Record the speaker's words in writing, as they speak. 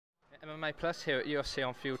MMAPLUS here at UFC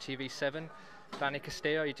on Field TV 7. Danny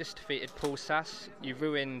Castillo, you just defeated Paul Sass. You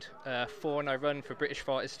ruined a 4-0 run for British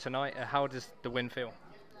fighters tonight. How does the win feel?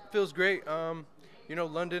 Feels great. You know,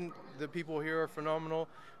 London, the people here are phenomenal.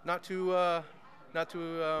 Not too,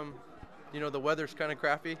 you know, the weather's kind of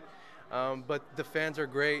crappy, but the fans are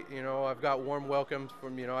great. You know, I've got warm welcomes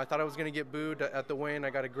from, you know, I thought I was going to get booed at the weigh-in. I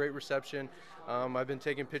got a great reception. I've been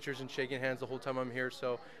taking pictures and shaking hands the whole time I'm here,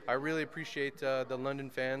 so I really appreciate the London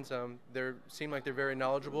fans. They seem like they're very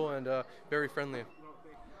knowledgeable and very friendly.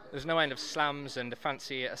 There's no end of slams and the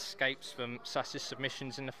fancy escapes from Sass's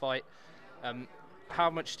submissions in the fight. How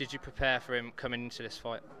much did you prepare for him coming into this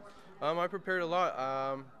fight? I prepared a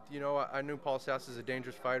lot. You know, I knew Paul Sass is a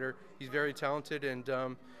dangerous fighter. He's very talented, and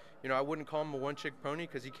you know, I wouldn't call him a one-trick pony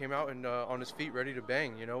because he came out and on his feet ready to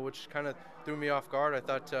bang. You know, which kind of threw me off guard. I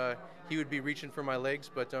thought he would be reaching for my legs,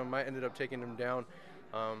 but I ended up taking him down.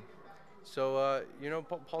 You know,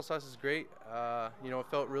 Paul Sass is great. You know, it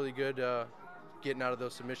felt really good getting out of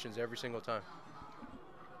those submissions every single time.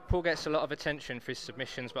 Paul gets a lot of attention for his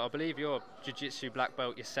submissions, but I believe you're a jiu-jitsu black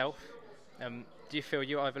belt yourself. Do you feel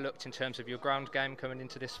you're overlooked in terms of your ground game coming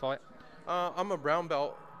into this fight? I'm a brown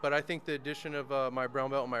belt, but I think the addition of my brown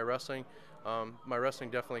belt and my wrestling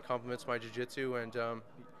definitely complements my jiu-jitsu, and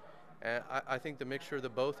I think the mixture of the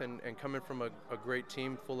both and coming from a great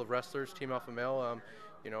team full of wrestlers, Team Alpha Male,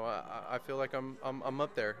 you know, I feel like I'm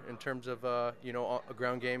up there in terms of you know, a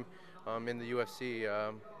ground game in the UFC.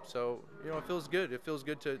 So, you know, it feels good. It feels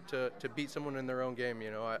good to beat someone in their own game. You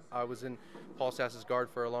know, I was in Paul Sass's guard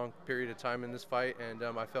for a long period of time in this fight, and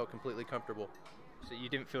I felt completely comfortable. So you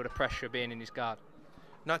didn't feel the pressure of being in his guard?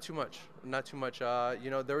 Not too much. Not too much. You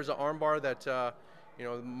know, there was an armbar that you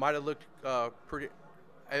know, might have looked pretty.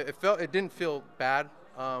 It didn't feel bad,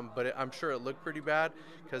 but I'm sure it looked pretty bad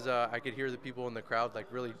because I could hear the people in the crowd like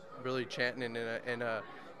really chanting and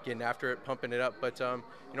getting after it, pumping it up. But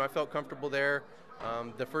you know, I felt comfortable there.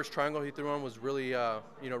 The first triangle he threw on was really,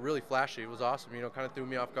 you know, really flashy. It was awesome. You know, kind of threw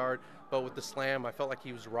me off guard. But with the slam, I felt like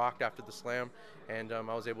he was rocked after the slam, and I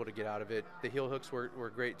was able to get out of it. The heel hooks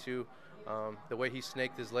were great too. The way he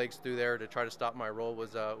snaked his legs through there to try to stop my roll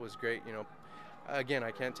was great. You know, again,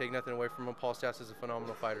 I can't take nothing away from him. Paul Sass is a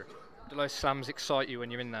phenomenal fighter. Do those slams excite you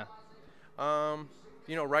when you're in there?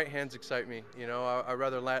 You know, right hands excite me. You know, I'd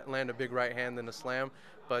rather land a big right hand than a slam.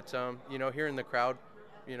 But you know, here in the crowd,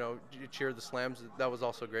 you know, you cheer the slams. That was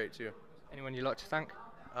also great too. Anyone you'd like to thank?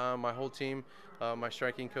 My whole team, my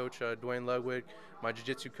striking coach, Dwayne Ludwig, my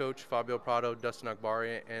jiu-jitsu coach, Fabio Prado, Dustin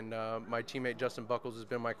Akbari, and my teammate, Justin Buckles, has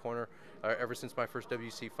been my corner ever since my first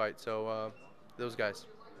WC fight. So those guys.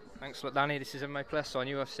 Thanks a lot, Danny. This is MMAPLUS on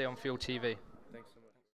UFC on Field TV.